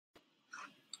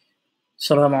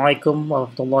Assalamualaikum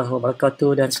warahmatullahi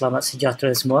wabarakatuh dan selamat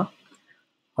sejahtera semua.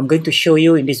 I'm going to show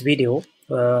you in this video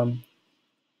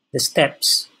the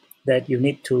steps that you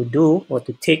need to do or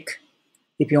to take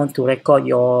if you want to record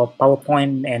your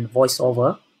PowerPoint and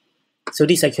voiceover. So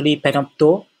this is actually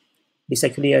Panopto. This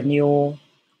is actually a new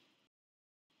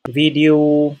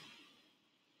video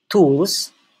tools,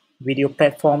 video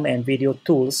platform and video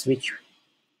tools which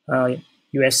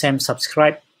USM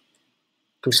subscribe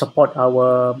to support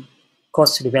our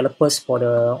course developers for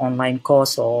the online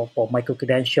course or for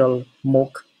micro-credential,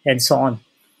 MOOC, and so on.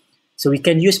 So we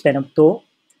can use Panopto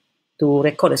to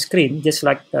record a screen just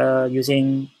like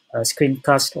using a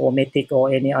screencast or Matic or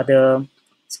any other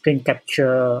screen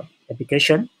capture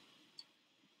application.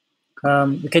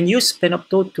 We can use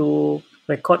Panopto to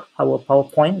record our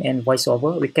PowerPoint and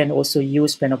voiceover. We can also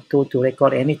use Panopto to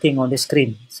record anything on the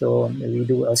screen. So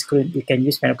we can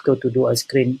use Panopto to do a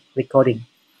screen recording.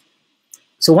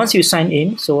 So once you sign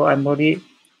in, so I'm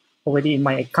already in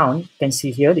my account. You can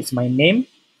see here, it's my name,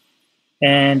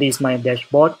 and this is my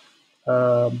dashboard.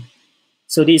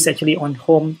 So this is actually on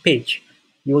home page.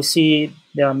 You will see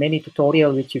there are many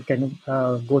tutorials which you can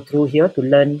go through here to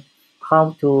learn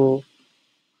how to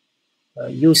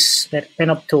use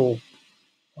Panopto,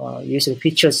 use the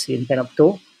features in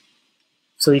Panopto.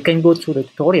 So you can go through the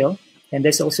tutorial, and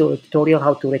there's also a tutorial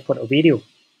how to record a video.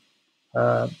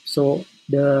 So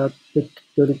the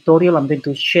tutorial I'm going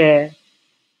to share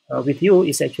with you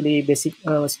is actually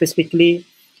specifically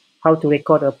how to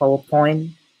record a PowerPoint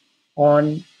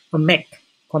on a Mac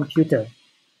computer.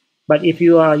 But if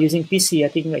you are using PC, I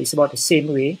think it's about the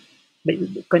same way. But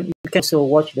you can also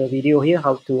watch the video here,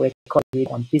 how to record it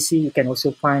on PC. You can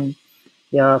also find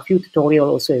there are a few tutorials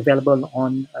also available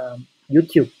on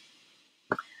YouTube.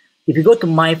 If you go to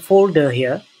my folder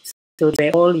here, so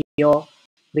where all your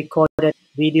recorded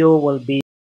video will be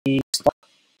stored.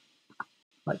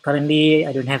 But currently,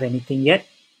 I don't have anything yet.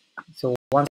 So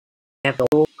once I have the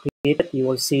video created, you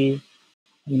will see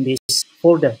in this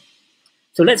folder.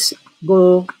 So let's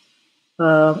go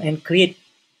and create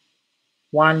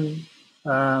one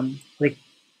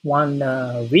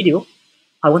video.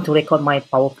 I want to record my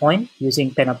PowerPoint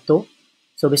using Panopto.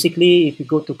 So basically, if you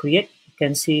go to create, you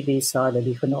can see these are the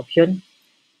different options.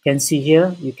 You can see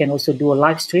here, you can also do a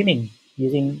live streaming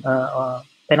using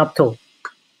Panopto.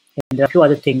 And there are a few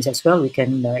other things as well we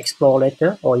can explore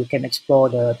later, or you can explore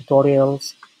the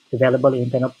tutorials available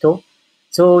in Panopto.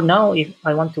 So now if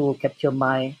I want to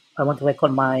I want to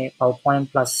record my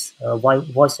PowerPoint plus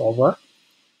voiceover.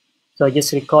 So I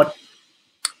just record,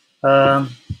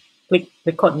 click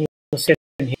record new session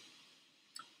here.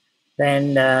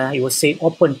 Then it will say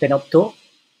open Panopto.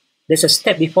 There's a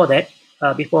step before that.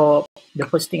 Before the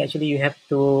first thing, actually, you have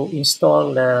to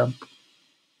install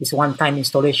this one-time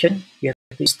installation. You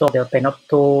have to install the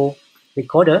Panopto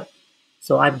recorder.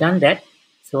 So I've done that.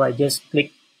 So I just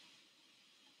click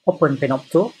open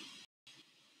Panopto.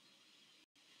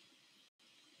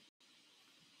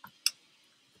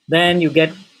 Then you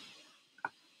get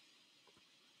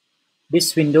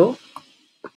this window.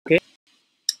 Okay.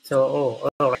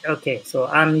 So all right. Okay. So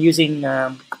I'm using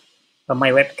my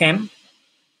webcam.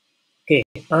 Okay.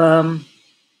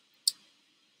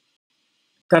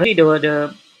 Currently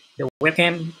the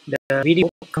webcam, the video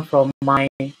comes from my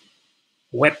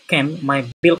webcam, my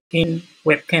built-in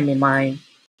webcam in my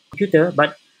computer,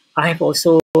 but I have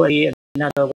also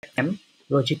another webcam,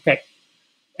 Logitech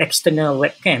external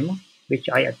webcam, which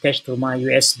I attach to my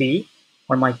USB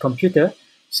on my computer.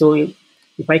 So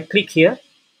if I click here,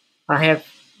 I have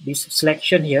this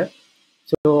selection here.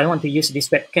 So I want to use this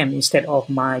webcam instead of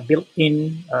my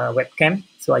built-in webcam.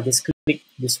 So I just click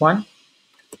this one.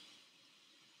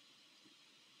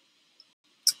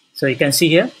 So you can see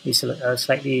here, it's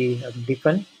slightly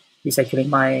different. It's actually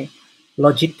my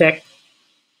Logitech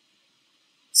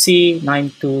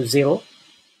C920.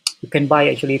 You can buy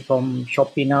actually from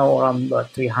Shopee now around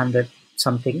 300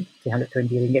 something,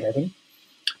 320 ringgit, I think.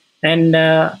 And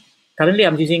currently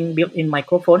I'm using built-in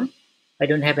microphone. I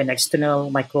don't have an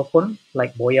external microphone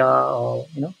like Boya or,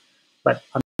 but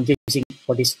I'm using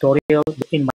for this tutorial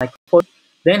built-in microphone.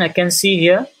 Then I can see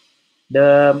here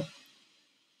the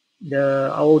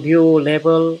audio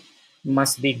level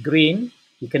must be green.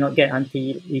 You cannot get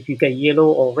until, if you get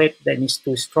yellow or red, then it's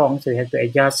too strong. So you have to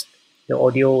adjust the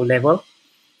audio level.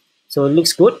 So it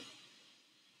looks good.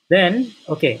 Then,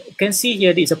 okay, you can see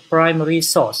here, this is a primary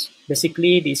source.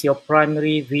 Basically, this is your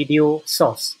primary video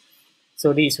source.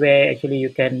 So this is where actually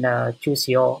you can choose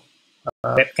your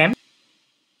webcam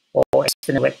or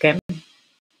external webcam.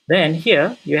 Then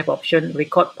here, you have option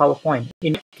record PowerPoint.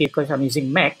 In my case, because I'm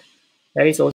using Mac, there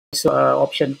is also also an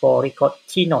option for record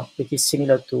keynote, which is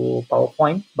similar to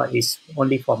PowerPoint, but it's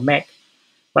only for Mac.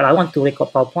 But I want to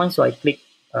record PowerPoint, so I click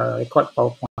record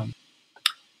PowerPoint.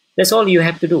 That's all you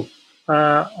have to do.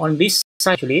 On this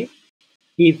side, actually,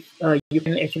 if you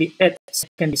can actually add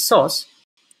secondary source,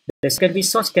 the secondary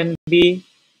source can be,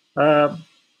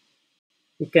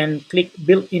 you can click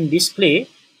built-in display.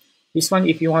 This one,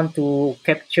 if you want to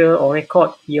capture or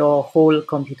record your whole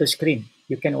computer screen,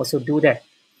 you can also do that.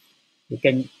 You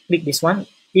can click this one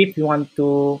if you want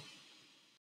to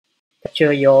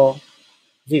capture your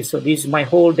this. So this is my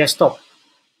whole desktop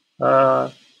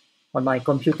on my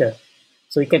computer.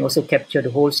 So you can also capture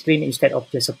the whole screen instead of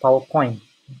just a PowerPoint.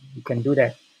 You can do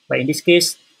that. But in this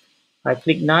case, I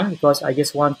click none because I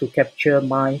just want to capture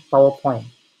my PowerPoint.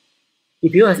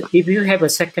 If you have a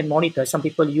second monitor, some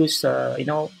people use two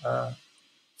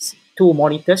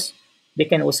monitors. They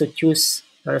can also choose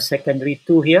a secondary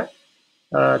two here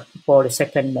for the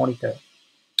second monitor.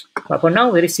 But for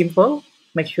now, very simple.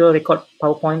 Make sure record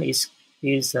PowerPoint is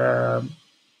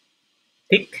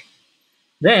tick.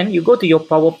 Then you go to your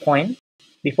PowerPoint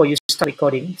before you start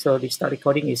recording. So the start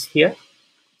recording is here.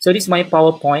 So this is my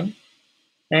PowerPoint,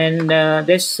 and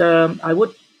I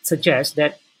would suggest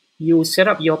that you set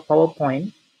up your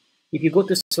PowerPoint. If you go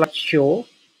to slideshow,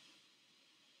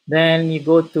 then you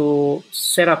go to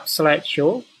set up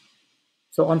slideshow.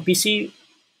 So on PC,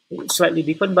 it's slightly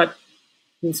different, but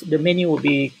the menu will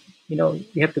be, you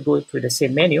have to go through the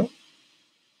same menu.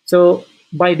 So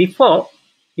by default,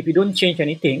 if you don't change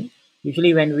anything,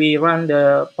 usually when we run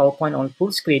the PowerPoint on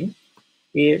full screen,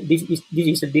 this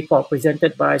is the default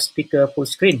presented by speaker full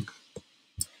screen.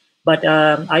 But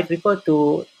I prefer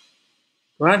to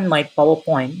run my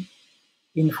PowerPoint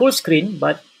in full screen,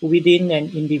 but within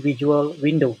an individual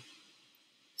window.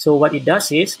 So what it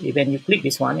does is, when you click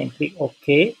this one and click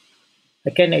OK, I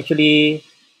can actually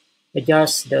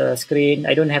adjust the screen.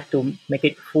 I don't have to make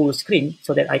it full screen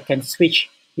so that I can switch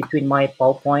between my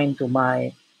PowerPoint to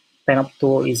my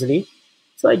Panopto easily.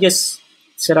 So I just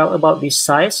set out about this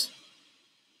size.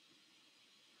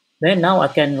 Then now I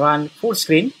can run full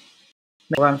screen.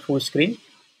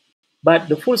 But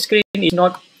the full screen is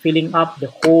not filling up the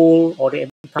whole or the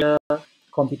entire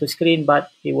computer screen, but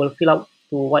it will fill up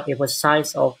to whatever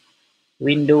size of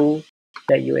window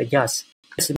that you adjust.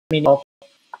 That's the meaning of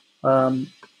run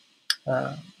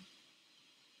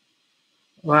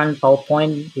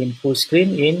PowerPoint in full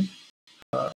screen in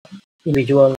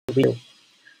individual window.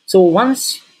 So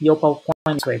once your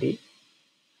PowerPoint is ready,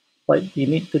 what you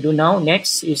need to do now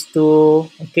next is to,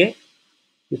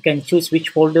 you can choose which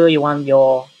folder you want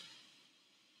your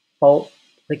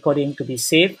recording to be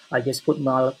saved. I just put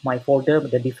my folder,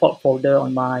 the default folder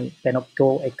on my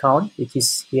Panopto account, which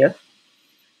is here.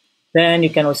 Then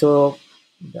you can also,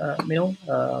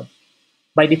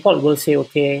 by default, we'll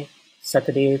say,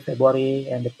 Saturday, February,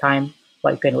 and the time,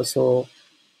 but you can also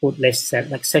put like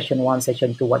session 1,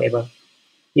 session 2, whatever.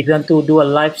 If you want to do a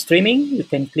live streaming, you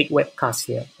can click webcast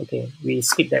here. Okay, we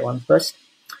skip that one first.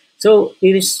 So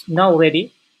it is now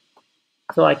ready.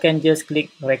 So I can just click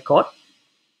record.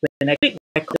 When I click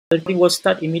record, the recording will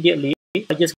start immediately.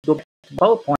 I just go back to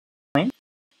PowerPoint,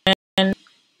 and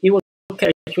it will look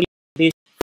at actually this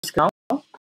now.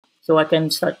 So I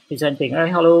can start presenting. Hi,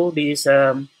 hello, this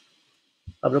is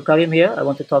Karim here. I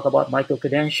want to talk about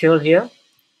micro-credential here.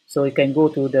 So you can go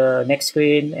to the next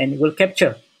screen and it will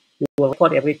capture. You will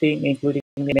record everything, including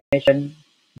the animation,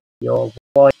 your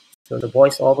voice, so the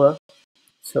voiceover.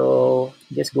 So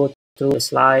just go through the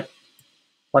slide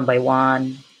one by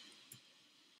one.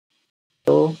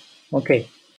 So, okay.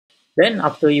 Then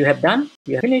after you have done,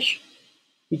 you have finished,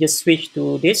 you just switch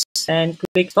to this and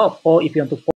click stop. Or if you want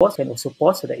to pause, you can also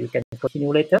pause so that you can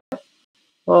continue later.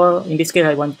 Or in this case,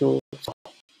 I want to stop.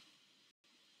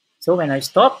 So when I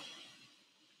stop,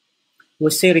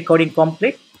 we'll say recording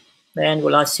complete. Then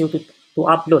we'll ask you to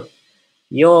upload.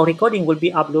 Your recording will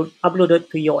be uploaded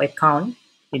to your account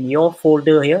in your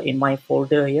folder here, in my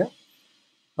folder here,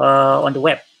 on the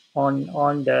web, on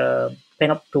the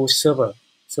Panopto server.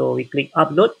 So we click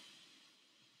upload.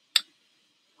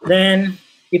 Then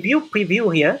if you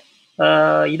preview here,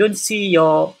 you don't see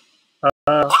your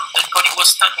the recording will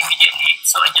start immediately.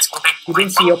 So I just go back. You don't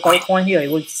see your PowerPoint here.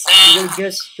 It will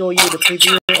just show you the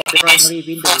preview of the primary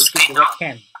window, which is the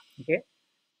webcam. Okay.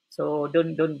 So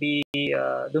don't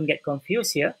get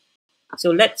confused here.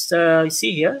 So let's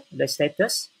see here the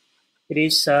status. It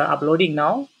is uploading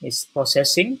now. It's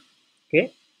processing.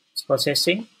 Okay, it's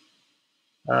processing.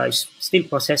 It's still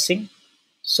processing.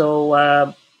 So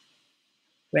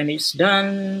when it's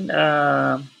done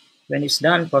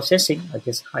processing, I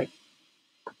just hide.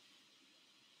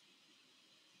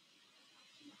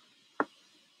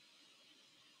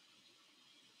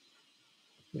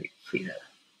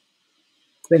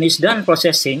 When it's done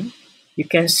processing, you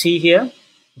can see here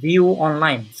view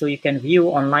online. So you can view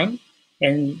online,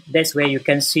 and that's where you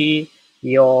can see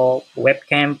your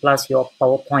webcam plus your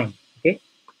PowerPoint. Okay,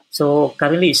 so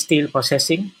currently it's still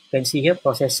processing. You can see here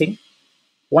processing.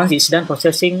 Once it's done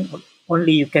processing,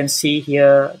 only you can see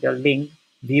here the link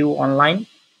view online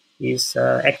is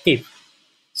active.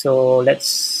 So let's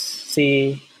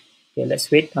see. Okay,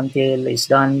 let's wait until it's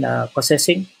done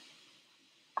processing.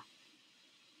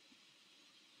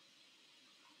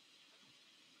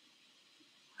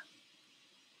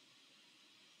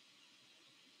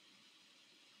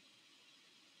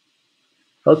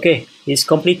 Okay, it's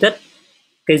completed.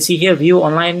 You can see here view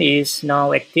online is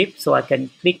now active, so I can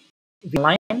click view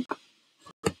online,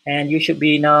 and you should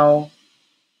be now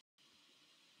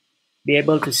be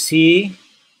able to see.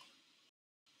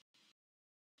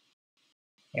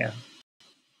 Yeah,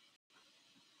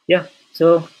 yeah.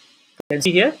 So you can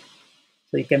see here,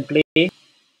 so you can play. The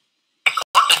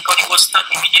recording will start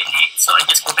immediately, so I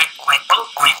just go back to my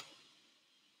PowerPoint.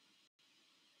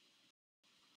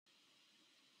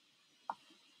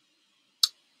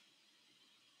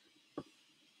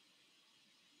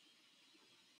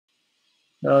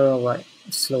 Oh, right,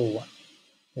 slow one,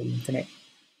 the internet.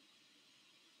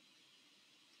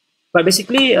 But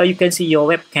basically, you can see your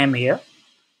webcam here.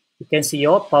 You can see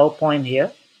your PowerPoint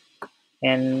here,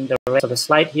 and the rest of the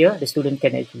slide here. The student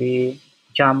can actually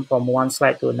jump from one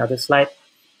slide to another slide.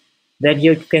 Then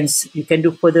here you can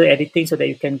do further editing so that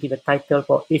you can give a title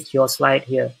for each your slide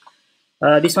here.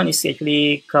 This one is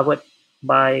actually covered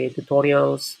by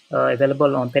tutorials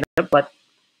available on Panoto, but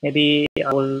maybe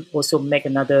I will also make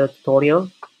another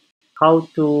tutorial how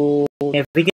to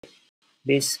navigate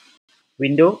this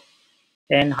window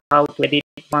and how to edit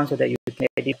one so that you can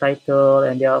edit title,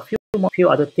 and there are a few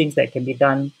other things that can be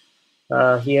done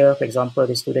here. For example,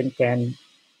 the student can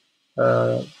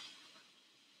uh,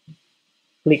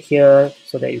 click here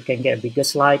so that you can get a bigger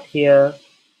slide here,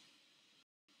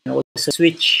 and also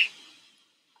switch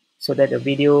so that the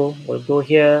video will go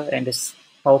here and the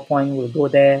PowerPoint will go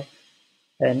there,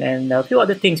 and a few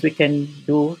other things we can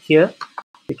do here.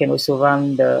 We can also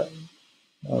run the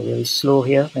very slow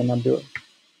here when I do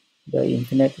the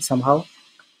internet somehow.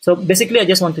 So basically, I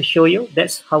just want to show you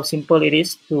that's how simple it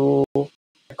is to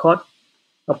record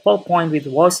a PowerPoint with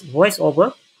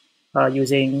voiceover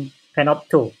using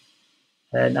Panopto.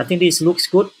 And I think this looks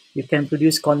good. You can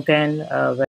produce content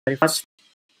very fast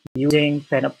using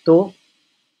Panopto.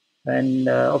 And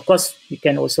of course, you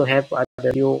can also have other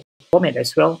video format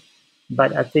as well.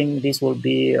 But I think this will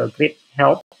be a great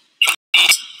help.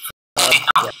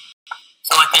 Yeah.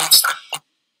 So I can start.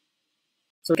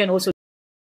 So you can also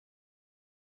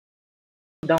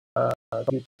down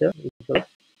computer if you like.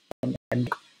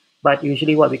 But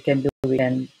usually what we can do, we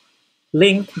can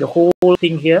link the whole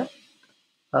thing here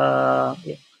or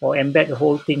embed the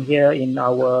whole thing here in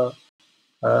our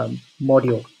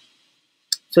module.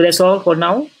 So that's all for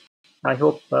now. I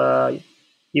hope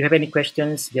you have any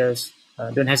questions, just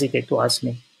don't hesitate to ask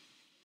me.